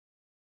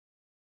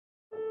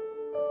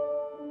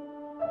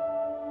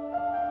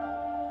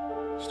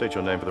State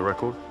your name for the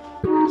record.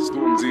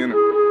 Stormzy,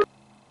 innit?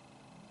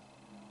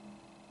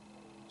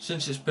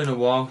 Since it's been a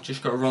while,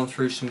 just got to run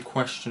through some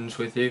questions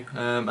with you.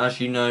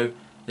 As you know,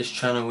 this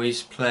channel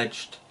is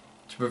pledged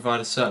to provide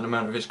a certain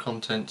amount of its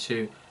content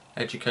to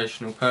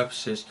educational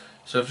purposes.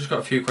 So I've just got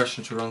a few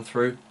questions to run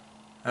through.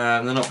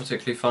 They're not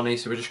particularly funny,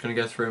 so we're just going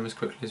to go through them as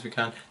quickly as we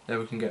can. Then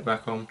we can get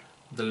back on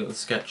the little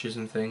sketches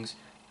and things,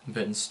 and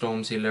bit in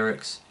Stormzy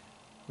lyrics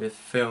with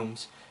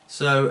films.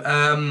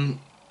 So,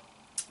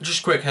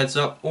 just quick heads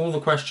up, all the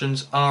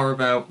questions are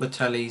about the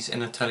tellies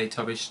in a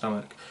Teletubby's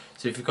stomach.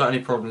 So if you've got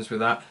any problems with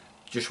that,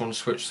 just want to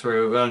switch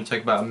through, it'll only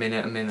take about a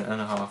minute and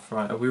a half.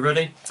 Right, are we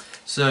ready?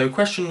 So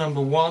question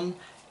number 1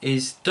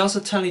 is, does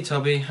a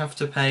Teletubby have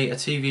to pay a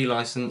TV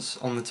licence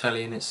on the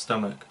telly in its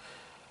stomach?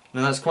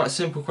 Now that's quite a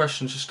simple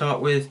question to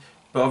start with,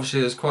 but obviously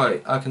there's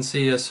I can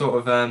see a sort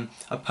of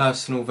a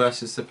personal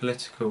versus the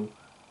political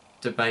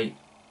debate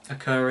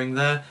occurring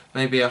there.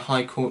 Maybe a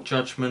high court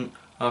judgment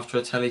after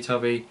a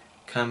Teletubby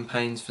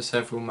campaigns for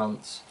several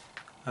months.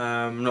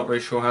 I'm not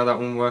really sure how that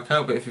one will work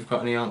out, but if you've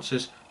got any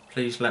answers,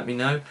 please let me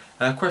know.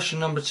 Question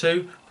number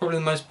 2, probably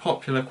the most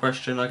popular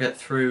question I get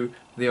through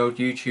the old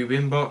YouTube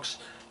inbox.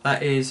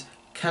 That is,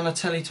 can a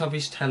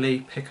Teletubbies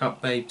telly pick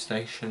up Babe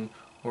Station,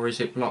 or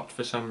is it blocked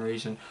for some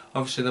reason?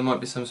 Obviously there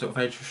might be some sort of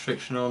age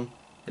restriction on.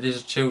 It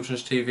is a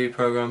children's TV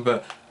programme,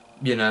 but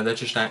you know, they're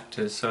just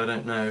actors, so I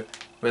don't know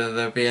whether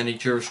there'll be any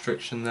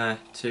jurisdiction there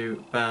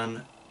to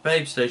ban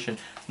Babe Station.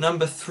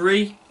 Number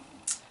 3,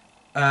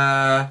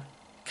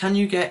 can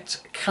you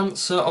get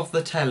cancer of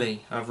the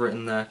telly? I've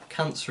written there,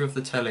 cancer of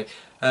the telly.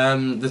 The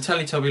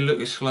Teletubby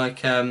looks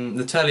like,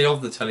 the telly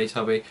of the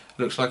Teletubby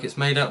looks like it's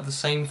made out of the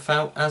same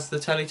felt as the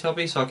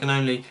Teletubby, so I can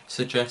only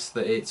suggest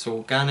that it's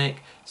organic,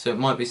 so it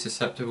might be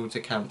susceptible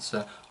to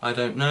cancer. I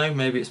don't know,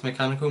 maybe it's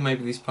mechanical,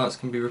 maybe these parts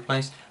can be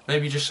replaced,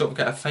 maybe you just sort of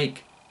get a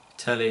fake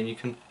telly and you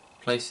can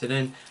place it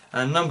in.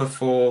 And number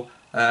 4,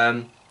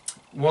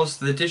 was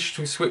the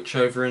digital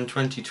switchover in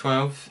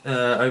 2012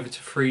 over to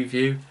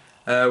Freeview,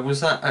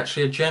 was that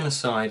actually a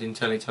genocide in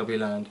Teletubby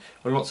land?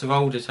 Were lots of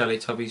older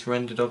Teletubbies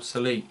rendered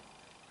obsolete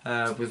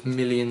with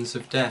millions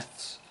of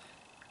deaths?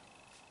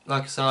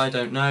 Like I say, I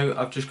don't know.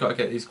 I've just got to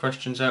get these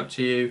questions out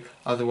to you,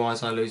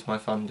 otherwise I lose my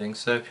funding.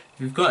 So if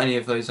you've got any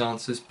of those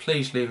answers,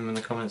 please leave them in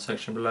the comment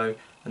section below,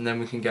 and then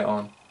we can get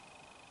on.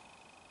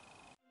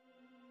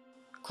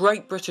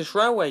 Great British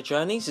Railway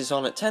Journeys is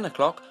on at 10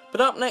 o'clock,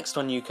 but up next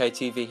on UK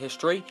TV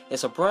History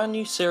is a brand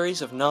new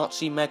series of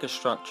Nazi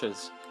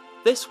megastructures.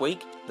 This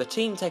week, the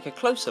team take a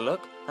closer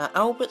look at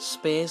Albert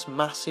Speer's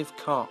massive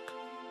cock.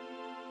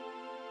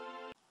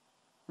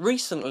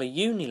 Recently,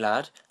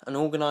 Unilad, an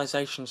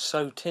organisation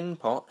so tin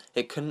pot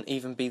it couldn't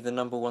even be the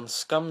 #1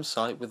 scum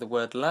site with the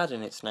word lad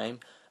in its name,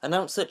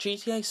 announced that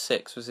GTA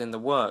 6 was in the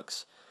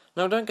works.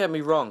 Now don't get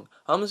me wrong,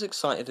 I'm as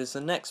excited as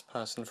the next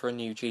person for a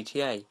new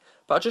GTA,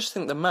 but I just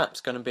think the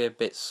map's going to be a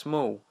bit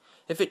small.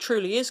 If it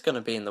truly is going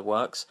to be in the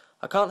works,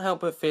 I can't help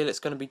but feel it's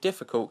going to be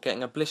difficult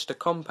getting a blister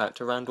compact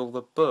around all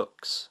the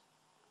books.